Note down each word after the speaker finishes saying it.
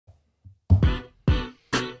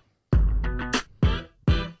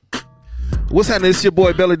What's happening? It's your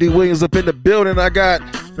boy Belly D Williams up in the building. I got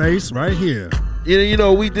Face right here. You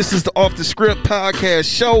know, this is the Off the Script podcast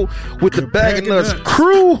show with the Bag of Nuts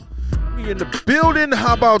crew. We in the building.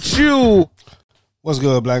 How about you? What's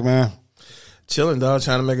good, black man? Chilling, dog.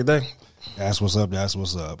 Trying to make a day. That's what's up. That's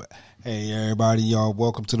what's up. Hey, everybody, y'all.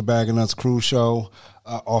 Welcome to the Bag of Nuts crew show.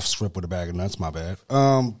 Off script with the Bag of Nuts. My bad.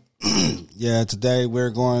 Yeah, today we're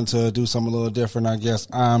going to do something a little different. I guess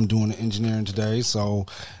I'm doing the engineering today, so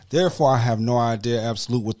therefore I have no idea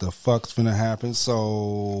absolute what the fuck's finna happen.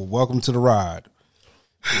 So welcome to the ride.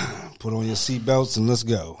 Put on your seatbelts and let's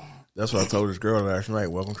go. That's what I told this girl last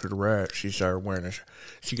night. Welcome to the ride. She started wearing it.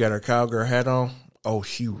 She got her cowgirl hat on. Oh,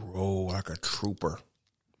 she rolled like a trooper.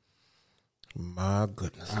 My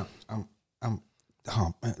goodness. Oh,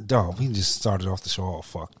 man, dog, we just started off the show all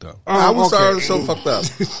fucked up. I was started the show fucked up.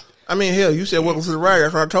 I mean, hell, you said welcome to the ride.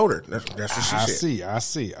 That's what I told her. That's what she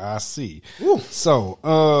said. I see. Woo.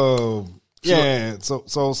 So, yeah.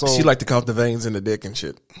 So she like to count the veins in the dick and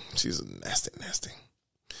shit. She's nasty.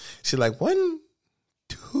 She like 1,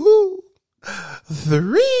 2,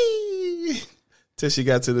 3. Till she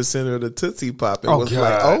got to the center of the Tootsie Pop and was God.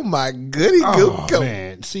 Like, "Oh my goody go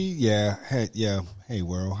man." See, yeah. Hey,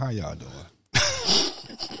 world, how y'all doing?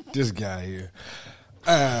 This guy here.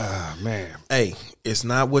 Man. Hey, it's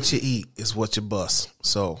not what you eat, it's what you bust.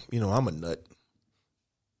 So, I'm a nut.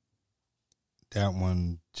 That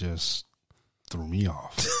one just threw me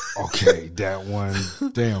off. Okay, that one.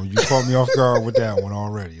 Damn, you caught me off guard with that one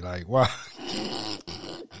already. Like, wow.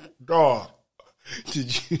 Dog.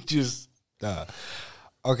 Did you just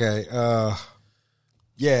okay,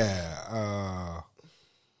 yeah.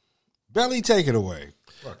 Belly, take it away.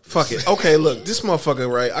 Fuck it. Okay, look, this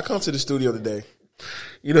motherfucker, right? I come to the studio today.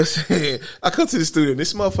 You know what I'm saying? I come to the studio, and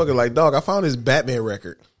this motherfucker like, dog, I found this Batman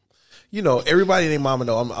record. Everybody and their mama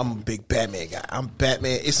know I'm a big Batman guy. I'm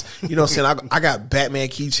Batman. It's, what I'm saying? I got Batman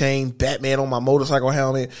keychain, Batman on my motorcycle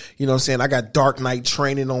helmet. You know what I'm saying? I got Dark Knight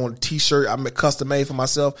training on a t-shirt. I'm custom made for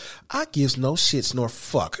myself. I gives no shits nor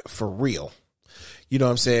fuck for real. You know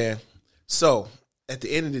what I'm saying? So, at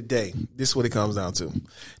the end of the day, this is what it comes down to.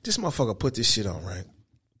 This motherfucker put this shit on, right?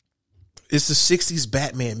 It's the 60s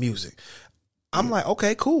Batman music. I'm like,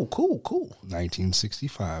 okay, cool.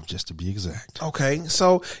 1965, just to be exact. Okay,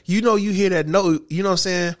 so you hear that note, you know what I'm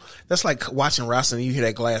saying? That's like watching wrestling, you hear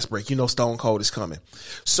that glass break, Stone Cold is coming.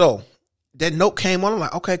 So that note came on, I'm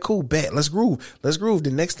like, okay, cool, bet, let's groove. The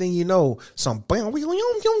next thing you know, I'm like,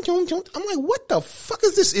 what the fuck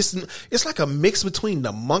is this? It's like a mix between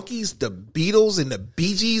the Monkees, the Beatles, and the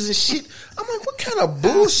Bee Gees and shit. I'm like, what kind of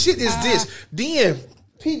bullshit is this? Then,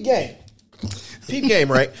 Peep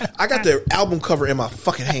Game, right? I got the album cover in my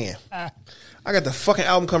fucking hand. I got the fucking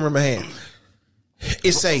album cover in my hand.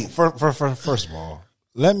 It's a... First of all,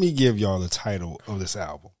 let me give y'all the title of this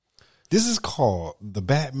album. This is called The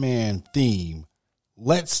Batman Theme,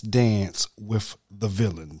 Let's Dance with the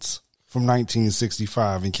Villains from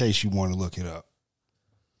 1965, in case you want to look it up.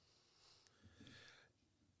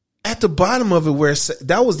 At the bottom of it, where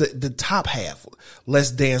that was the top half,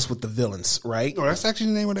 Let's Dance with the Villains, right? No, that's actually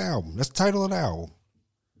the name of the album. That's the title of the album.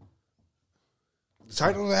 The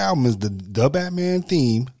title of the album is the Batman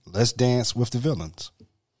Theme, Let's Dance with the Villains.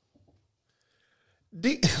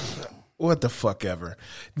 What the fuck ever.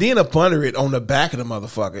 Then up under it, on the back of the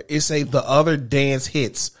motherfucker, it say the other dance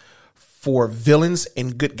hits for villains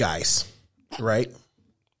and good guys, right?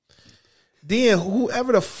 Then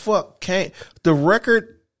whoever the fuck came, the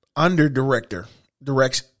record under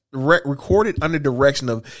recorded under direction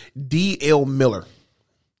of D.L. Miller.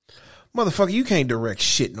 Motherfucker, you can't direct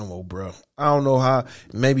shit no more, bro. I don't know how.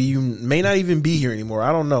 Maybe you may not even be here anymore.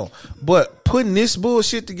 I don't know. But putting this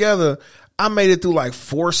bullshit together, I made it through like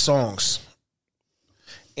 4 songs.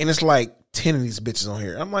 And it's like 10 of these bitches on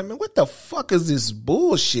here. I'm like, man, what the fuck is this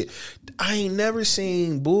bullshit? I ain't never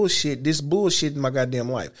seen this bullshit in my goddamn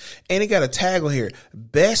life. And it got a tag on here.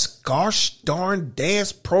 Best gosh darn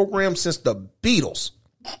dance program since the Beatles.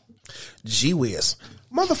 Gee whiz.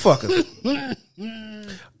 Motherfucker.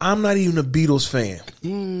 I'm not even a Beatles fan.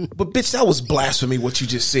 But bitch, that was blasphemy what you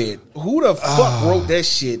just said. Who the fuck wrote that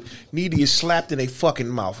shit need to get slapped in a fucking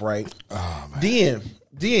mouth, right? Oh, man.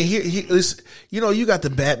 Then here you got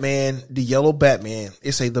the Batman, the yellow Batman.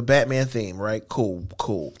 It's the Batman theme, right? Cool,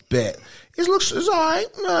 bet. It's all right,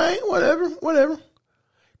 whatever.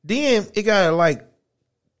 Then it got like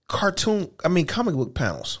comic book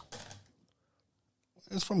panels.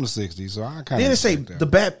 It's from the 60s, so I kind of... Then it say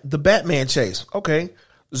the Batman chase. Okay.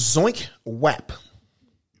 Zoink whap.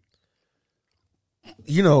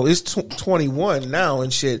 it's 21 now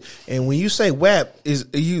and shit. And when you say WAP, is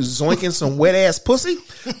you zoinking some wet ass pussy?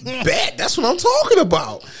 Bet that's what I'm talking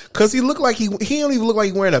about. Cause he looked like he don't even look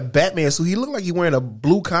like he wearing a Batman suit. He looked like he wearing a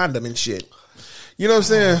blue condom and shit. You know what I'm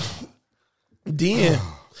saying? Then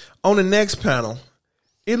on the next panel,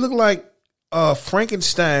 it looked like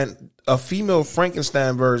Frankenstein, a female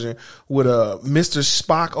Frankenstein version with a Mr.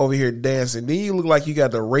 Spock over here dancing. Then you look like you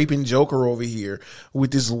got the raping Joker over here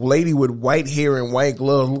with this lady with white hair and white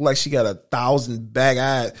gloves. Look like she got 1,000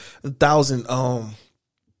 bags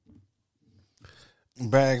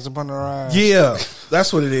upon her eyes. Yeah,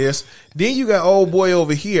 that's what it is. Then you got old boy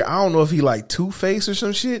over here. I don't know if he like Two-Face or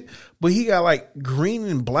some shit, but he got like green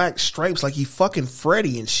and black stripes like he fucking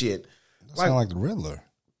Freddy and shit. Sound like the Riddler.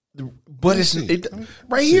 But it's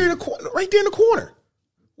right here in the corner, right there in the corner.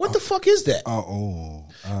 What the fuck is that?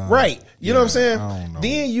 Right. You know what I'm saying? I don't know.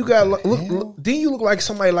 Then you got then you look like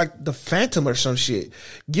somebody like the Phantom or some shit.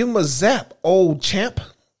 Give him a zap, old champ.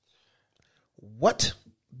 What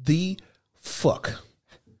the fuck?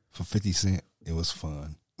 For 50 Cent, it was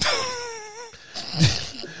fun.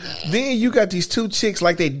 Then you got these two chicks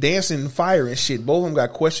like they dancing in fire and shit. Both of them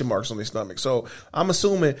got question marks on their stomach. So I'm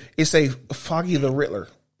assuming it's a Foggy the Riddler.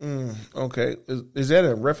 Okay. Is that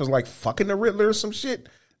a reference like fucking the Riddler or some shit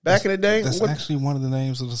back in the day? That's actually one of the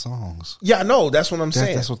names of the songs. Yeah, I know. That's what I'm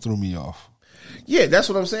saying. That's what threw me off. Yeah, that's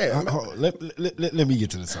what I'm saying. Let me get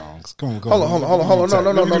to the songs. Come on. Hold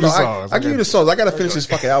on. No. I give you the songs. I got to finish this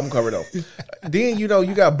fucking album cover, though. Then, you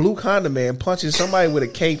got Blue Condom Man punching somebody with a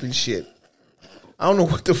cape and shit. I don't know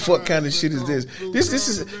what the fuck kind of shit is this.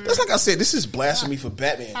 That's like I said, this is blasphemy for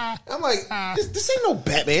Batman. I'm like, this ain't no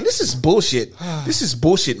Batman. This is bullshit. This is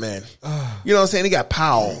bullshit, man. You know what I'm saying? They got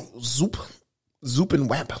Pow, Zoop, and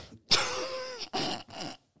Whap.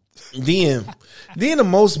 Then the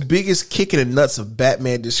most biggest kick in the nuts of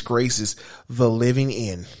Batman disgraces The Living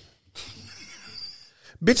End.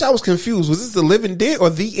 Bitch, I was confused. Was this The Living Dead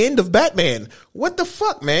or the end of Batman? What the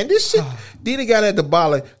fuck, man? This shit. Then he got at the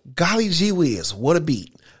bottom, golly gee whiz, what a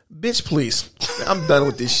beat. Bitch, please. I'm done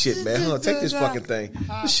with this shit, man. Hold on, take this fucking thing.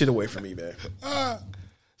 This shit away from me, man.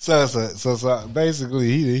 So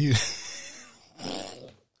basically, he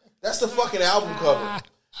that's the fucking album cover.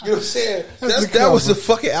 You know what I'm saying? That was the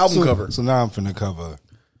fucking album cover. So now I'm finna cover.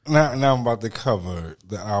 Now I'm about to cover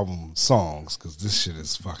the album songs because this shit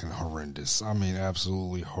is fucking horrendous. I mean,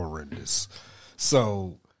 absolutely horrendous.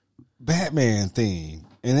 So, Batman theme,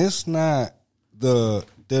 and it's not the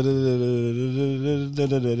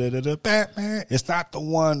Batman. It's not the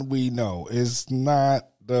one we know. It's not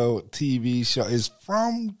the TV show.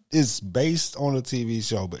 It's based on a TV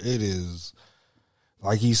show, but it is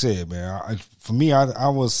like he said, man. For me, I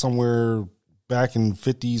was somewhere back in the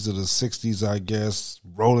 50s or the 60s, I guess,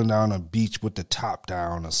 rolling down a beach with the top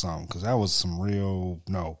down or something, because that was some real,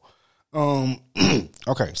 no.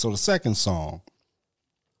 Okay, so the second song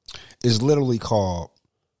is literally called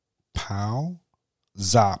Pow,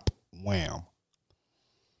 Zop, Wham.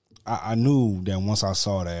 I knew that once I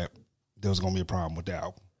saw that, there was going to be a problem with that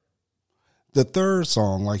album. The third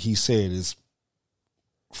song, like he said, is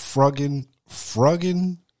Fruggin'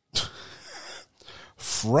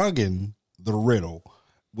 the Riddle,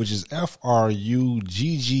 which is Fruggin.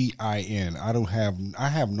 I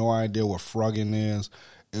have no idea what Fruggin is.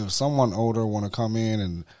 If someone older want to come in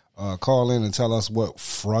and call in and tell us what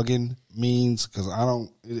Fruggin means, because I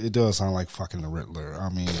don't. It does sound like fucking the Riddler. I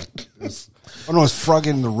mean, it's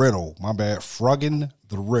Fruggin the Riddle. My bad. Fruggin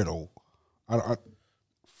the Riddle.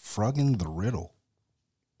 Fruggin the Riddle.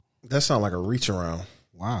 That sounds like a reach around.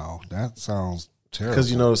 Wow, that sounds terrible.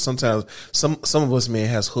 Because sometimes some of us man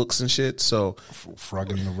has hooks and shit. So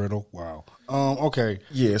Fruggin the Riddle. Wow. Okay.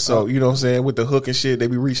 Yeah. So you know what I'm saying, with the hook and shit, they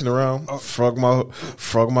be reaching around. Frug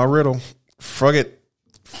my riddle. Frug it.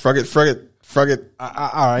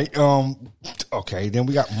 All right. Okay. Then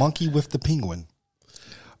we got Monkey with the Penguin.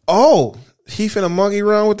 Oh, he finna monkey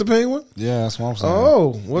around with the penguin? Yeah, that's what I'm saying.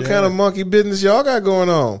 Oh, what kind of monkey business y'all got going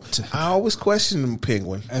on? I always question the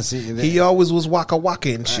penguin. And see, he always was waka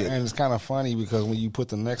waka and shit. And it's kind of funny because when you put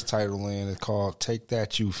the next title in, it's called "Take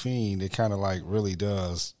That You Fiend." It kind of like really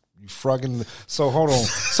does. You frugging. So hold on.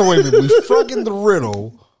 So wait a minute. We frugging the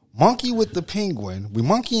riddle. Monkey with the penguin. We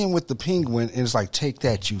monkeying with the penguin, and it's like, take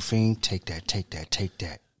that, you fiend. Take that.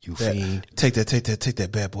 You fiend. Take that,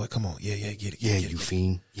 bad boy. Come on. Yeah, get it. Yeah, you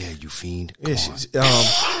fiend. Yeah, you fiend.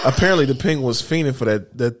 Apparently the penguin was fiending for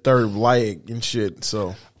that third leg and shit. So,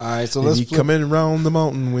 all right, so let's coming around the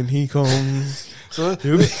mountain when he comes. So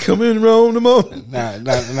he'll be coming around the mountain.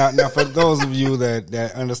 Now, for those of you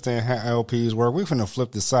that understand how LPs work, we finna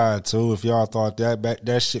flip the side two. If y'all thought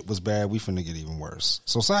that shit was bad, we finna get even worse.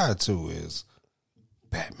 So side two is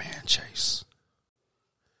Batman chase.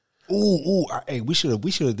 Ooh, hey, we should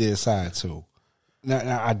have did side 2.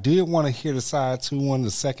 Now I did want to hear the side 2 on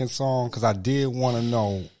the second song because I did want to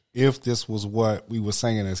know if this was what we were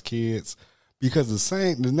singing as kids, because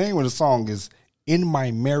the name of the song is "In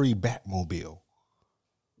My Merry Batmobile."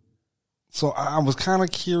 So I was kind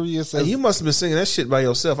of curious. You must have been singing that shit by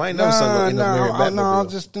yourself. I ain't never sung "In My Merry Batmobile." No,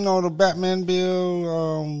 just the Batman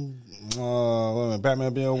Bill.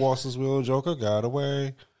 Batman Bill waltzes wheel, Joker got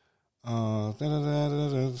away. The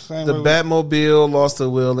Batmobile lost the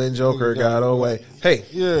will and Joker got away. Hey,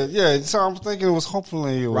 yeah. So I'm thinking it was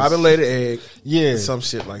hopefully Robin laid an egg. Yeah, some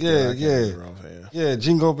shit like that. Yeah,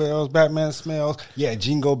 Jingle Bells, Batman smells. Yeah,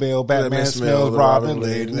 Jingle Bell, Batman smells. Robin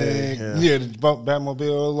laid an egg. Yeah, the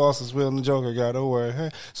Batmobile lost his will and the Joker got away. Hey.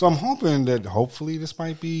 So I'm hoping that hopefully this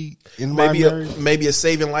might be in maybe a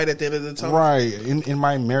saving light at the end of the tunnel. Right, in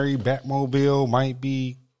my merry Batmobile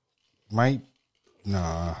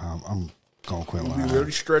Nah, I'm gonna quit lying. You're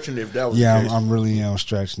really stretching it if that was the case. I'm really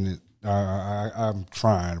stretching it. I'm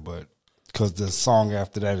trying, but because the song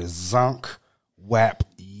after that is Zonk Wap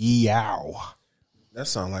Yow. That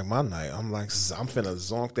sounds like my night. I'm finna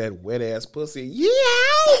zonk that wet ass pussy. Yeah,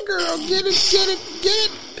 girl, get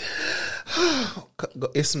it.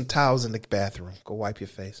 It's some towels in the bathroom. Go wipe your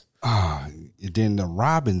face. Then the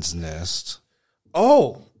robin's nest.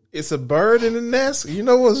 Oh, it's a bird in the nest. You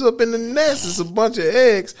know what's up in the nest? It's a bunch of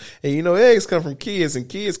eggs. And you know eggs come from kids and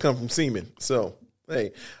kids come from semen. So,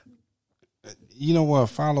 hey. You know what?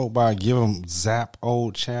 Followed by Give 'em Zap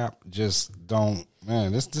Old Chap. Just don't,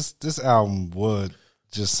 man, this album would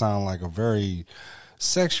just sound like a very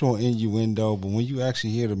sexual innuendo, but when you actually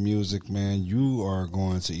hear the music, man, you are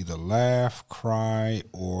going to either laugh, cry,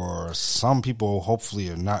 or some people hopefully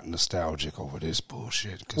are not nostalgic over this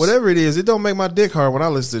bullshit. Whatever it is, it don't make my dick hard when I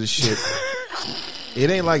listen to this shit. It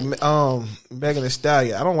ain't like Megan Thee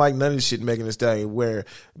Stallion. I don't like none of the shit Megan Thee Stallion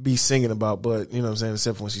be singing about, but you know what I'm saying,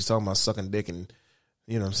 except for when she's talking about sucking dick and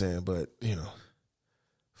you know what I'm saying, but you know.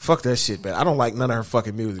 Fuck that shit, man. I don't like none of her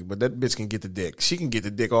fucking music, but that bitch can get the dick. She can get the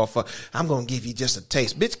dick all fuck. I'm gonna give you just a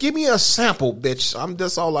taste. Bitch, give me a sample, bitch.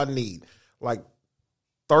 That's all I need. Like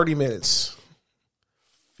 30 minutes.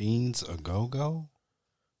 Fiends a go-go?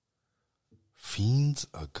 Fiends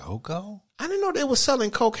a go-go? I didn't know they were selling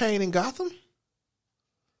cocaine in Gotham.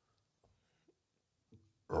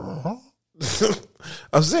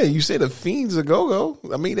 I'm saying, you say the Fiends a go-go.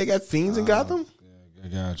 I mean, they got Fiends in Gotham? I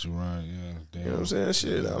got you right, yeah. Damn. You know what I'm saying?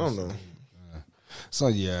 Shit, I don't know. So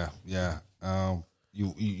yeah.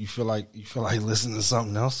 You feel like listening to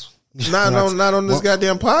something else? Not on this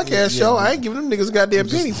goddamn podcast show. I ain't giving them niggas a goddamn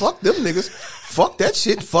penny. Fuck them niggas. Fuck that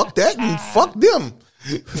shit. Fuck that and fuck them.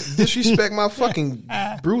 Disrespect my fucking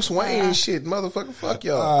Bruce Wayne and shit, motherfucker. Fuck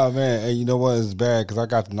y'all. Oh man, and you know what? It's bad because I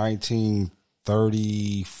got the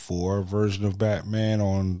 1934 version of Batman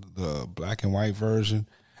on the black and white version.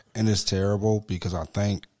 And it's terrible because I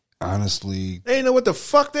think, honestly, they didn't know what the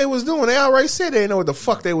fuck they was doing. They already said they didn't know what the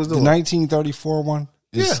fuck they was doing. The 1934 one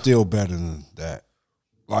is still better than that.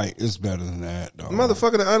 Like, it's better than that, though.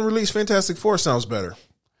 Motherfucker, the unreleased Fantastic Four sounds better.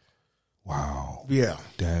 Wow. Yeah.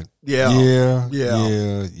 Yeah.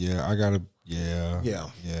 I gotta. Yeah.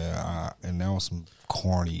 And that was some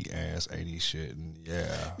corny ass 80s shit. And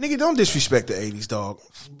nigga, don't disrespect the 80s, dog.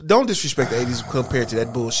 Don't disrespect the 80s compared to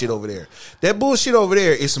that bullshit over there. That bullshit over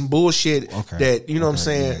there is some bullshit that, you know what I'm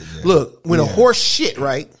saying? Yeah. Look, when a horse shit,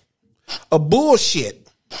 right? A bull shit,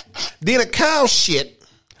 then a cow shit,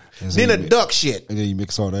 then a duck shit. And then you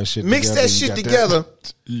mix all that shit together. Mix that shit together,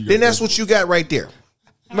 then that's what you got right there.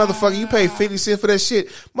 Motherfucker, you paid 50 cents for that shit.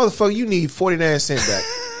 Motherfucker, you need 49 cents back.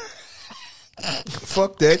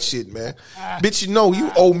 Fuck that shit, man. Bitch, you know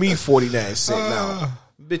you owe me 49 cents now.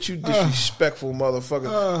 Bitch, you disrespectful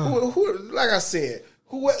motherfucker. Who, like I said,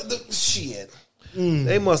 shit.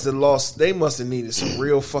 They must have lost. They must have needed some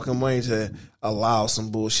real fucking money to allow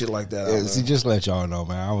some bullshit like that. Yeah, see, just let y'all know,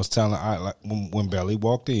 man. I was telling, when Belly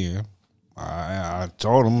walked in, I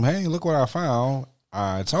told him, hey, look what I found.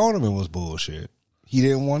 I told him it was bullshit. He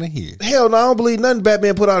didn't want to hear. Hell no, I don't believe nothing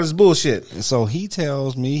Batman put out is bullshit. And so he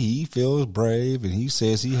tells me he feels brave and he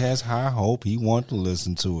says he has high hope. He wants to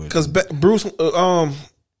listen to it. Because Bruce,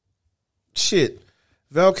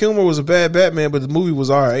 Val Kilmer was a bad Batman, but the movie was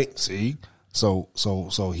all right. See? So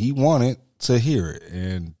he wanted to hear it.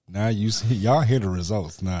 And now you see, y'all hear the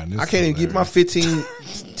results now. I can't even get my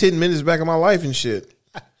 10 minutes back of my life and shit.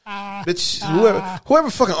 Bitch, whoever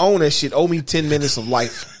fucking owned that shit owe me 10 minutes of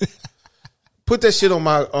life. Put that shit on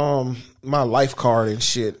my my life card and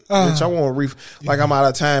shit. Bitch, I want to like I'm out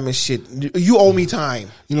of time and shit. You owe me time.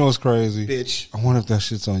 You know what's crazy? Bitch. I wonder if that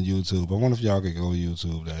shit's on YouTube. I wonder if y'all could go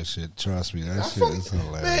YouTube that shit. Trust me, that shit is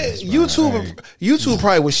hilarious. Man, YouTube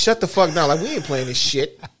probably would shut the fuck down. Like, we ain't playing this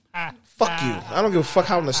shit. Fuck you. I don't give a fuck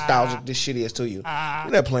how nostalgic this shit is to you.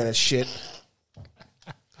 You're not playing that shit.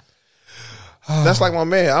 That's like my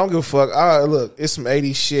man. I don't give a fuck. Look, it's some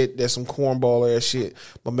 80s shit. That's some cornball ass shit.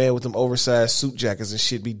 My man with them oversized suit jackets and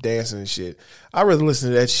shit be dancing and shit. I'd rather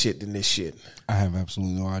listen to that shit than this shit. I have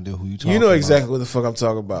absolutely no idea who you talking about. You know exactly what the fuck I'm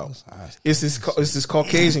talking about. It's this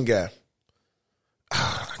Caucasian guy.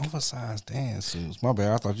 Oversized dance suits. My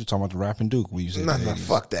bad. I thought you were talking about the Rapping Duke when you said Nah,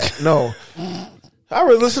 fuck that. No. I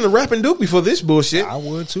would listen to Rapping Duke before this bullshit. I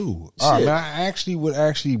would too. All right, man, I actually would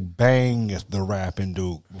bang the Rapping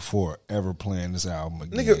Duke before ever playing this album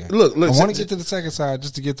again. Nigga, look. I want to get to the second side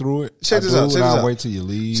just to get through it. Check this out. I'll wait till you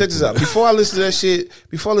leave. Check this out. Before I listen to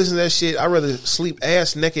that shit, I'd rather sleep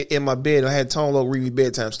ass naked in my bed. I had Tone Loc read me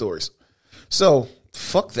bedtime stories. So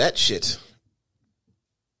fuck that shit.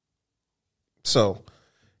 So,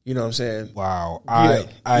 you know what I'm saying? Wow.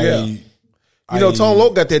 You know, Tone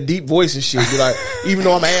Loc got that deep voice and shit. Be like, even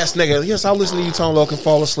though I'm ass nigga, yes, I'll listen to you, Tone Loc, and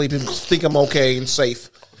fall asleep and think I'm okay and safe.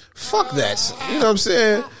 Fuck that. You know what I'm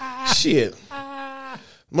saying? Shit.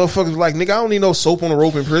 Motherfuckers like, nigga, I don't need no soap on the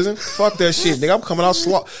rope in prison. Fuck that shit, nigga. I'm coming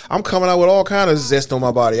out with all kind of zest on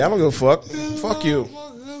my body. I don't give a fuck. Fuck you.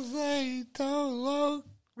 Tone Loc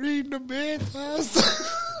reading the bedtime.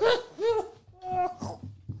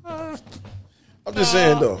 I'm just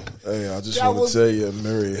saying though. Hey, I just want to tell you,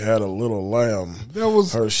 Mary had a little lamb. That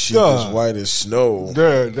was her sheep is white as snow.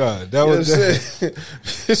 That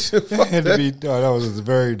was a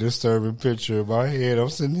very disturbing picture in my head. I'm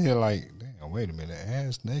sitting here like, damn, wait a minute,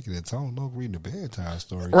 ass naked and Tone Loc reading the bedtime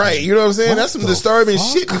story. Right, you know what I'm saying? That's some disturbing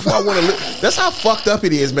shit. Before I want to, that's how fucked up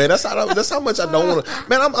it is, man. That's how much I don't want to.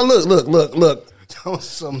 Man, look.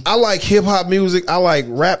 I like hip hop music. I like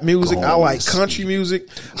rap music. I like country music.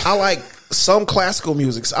 I like some classical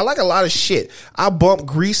music. I like a lot of shit. I bump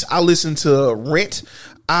Grease. I listen to Rent.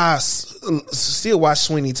 I still watch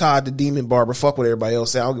Sweeney Todd, the Demon Barber. Fuck what everybody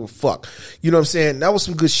else say. I don't give a fuck. You know what I'm saying? That was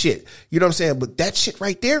some good shit. You know what I'm saying? But that shit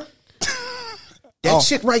right there.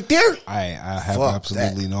 Shit right there. I have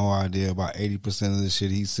absolutely no idea about 80% of the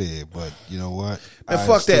shit he said, but you know what? Man,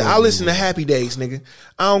 fuck that. I listen to Happy Days, nigga.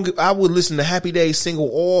 I would listen to Happy Days single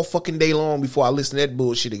all fucking day long before I listen to that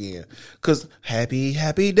bullshit again. Cause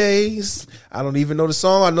Happy Days. I don't even know the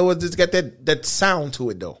song. I know it just got that sound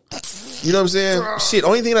to it though. You know what I'm saying? Shit.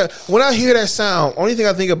 When I hear that sound, only thing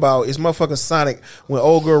I think about is motherfucking Sonic when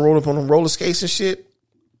old girl rolled up on them roller skates and shit.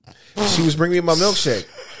 She was bringing me my milkshake.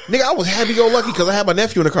 Nigga, I was happy go lucky because I had my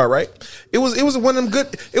nephew in the car, right? It was one of them good.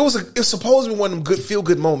 It was supposed to be one of them good feel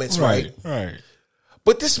good moments, right? Right.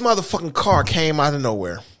 But this motherfucking car came out of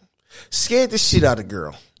nowhere, scared the shit out of the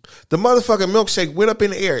girl. The motherfucking milkshake went up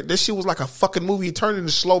in the air. This shit was like a fucking movie. It turned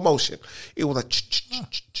into slow motion. It was like,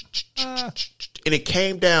 and it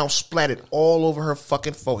came down, splattered all over her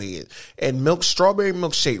fucking forehead. And strawberry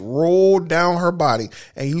milkshake rolled down her body,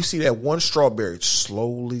 and you see that one strawberry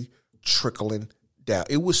slowly trickling down.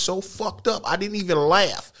 It was so fucked up. I didn't even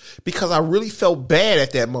laugh because I really felt bad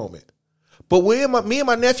at that moment. But when me and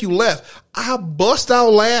my nephew left, I bust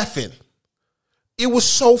out laughing. It was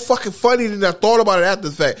so fucking funny that I thought about it after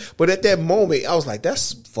the fact. But at that moment, I was like,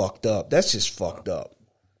 that's fucked up. That's just fucked up.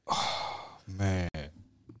 Oh, man.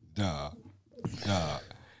 Duh.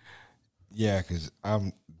 Yeah, because I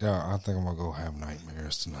think I'm gonna go have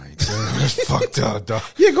nightmares tonight. That's fucked up, dog.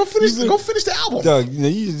 Yeah, go finish the album, dog.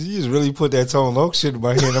 You just really put that Tone Loc shit in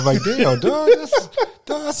my head. I'm like, damn, dog,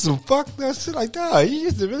 that's some fucked up shit. Like, dog, you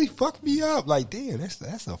just really fucked me up. Like, damn,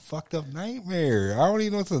 that's a fucked up nightmare. I don't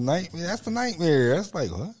even know it's a nightmare. That's the nightmare. That's like,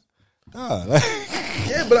 what?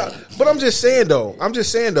 Yeah, but I'm just saying though. You know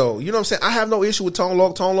what I'm saying? I have no issue with Tone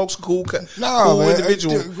Loc. Tone Loc's a cool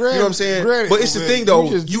individual. You know what I'm saying? But it's the thing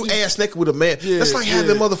though. You ass naked with a man. Yeah, that's like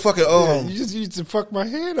having motherfucking. You just used to fuck my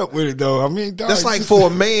head up with it though. I mean, dog, that's like for a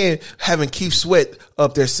man having Keith Sweat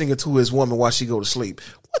up there singing to his woman while she go to sleep.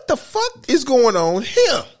 What the fuck is going on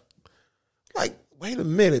here? Like, wait a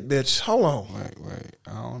minute, bitch. Hold on. Wait.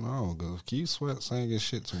 I don't know because if Keith Sweat singing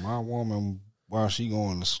shit to my woman while she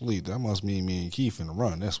going to sleep, that must mean me and Keith finna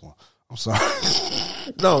run this one. I'm sorry.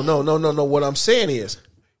 No. What I'm saying is,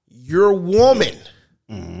 your woman,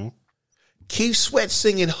 Keith Sweat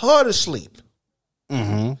singing her to sleep,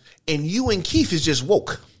 and you and Keith is just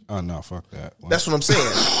woke. Oh no, fuck that. What? That's what I'm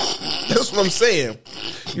saying. That's what I'm saying.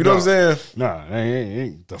 You know what I'm saying? Nah,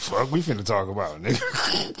 ain't the fuck we finna talk about, nigga.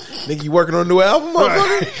 Nigga, you working on a new album,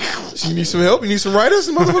 motherfucker? So you need some help? You need some writers,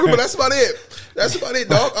 motherfucker? But that's about it. That's about it,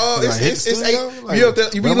 dog. It's 8. Like, you up there?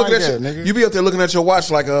 You be where looking Mike at at, nigga? you be up there looking at your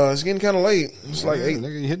watch like it's getting kind of late. It's like 8.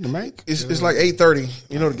 Nigga, you hitting the mic? It's like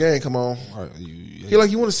 8:30. You know the game. Come on. All right, You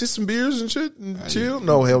like you want to sit some beers and shit and chill?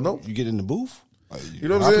 No, hell no. You get in the booth? You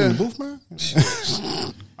know what I'm saying? In the booth, man.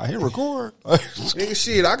 I hit record. Nigga,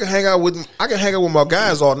 shit, I can hang out with my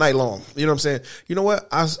guys all night long. You know what I'm saying? You know what?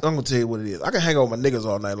 I'm gonna tell you what it is. I can hang out with my niggas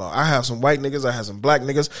all night long. I have some white niggas. I have some black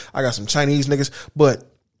niggas. I got some Chinese niggas. But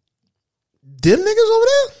them niggas over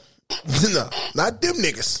there? No, not them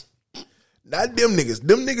niggas. Not them niggas.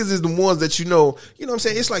 Them niggas is the ones that you know what I'm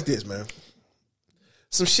saying? It's like this, man.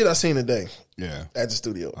 Some shit I seen today. Yeah. At the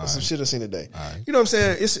studio. All Some right. shit I seen today. Right. You know what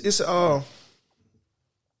I'm saying? It's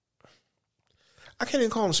I can't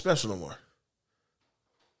even call them special no more.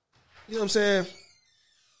 You know what I'm saying?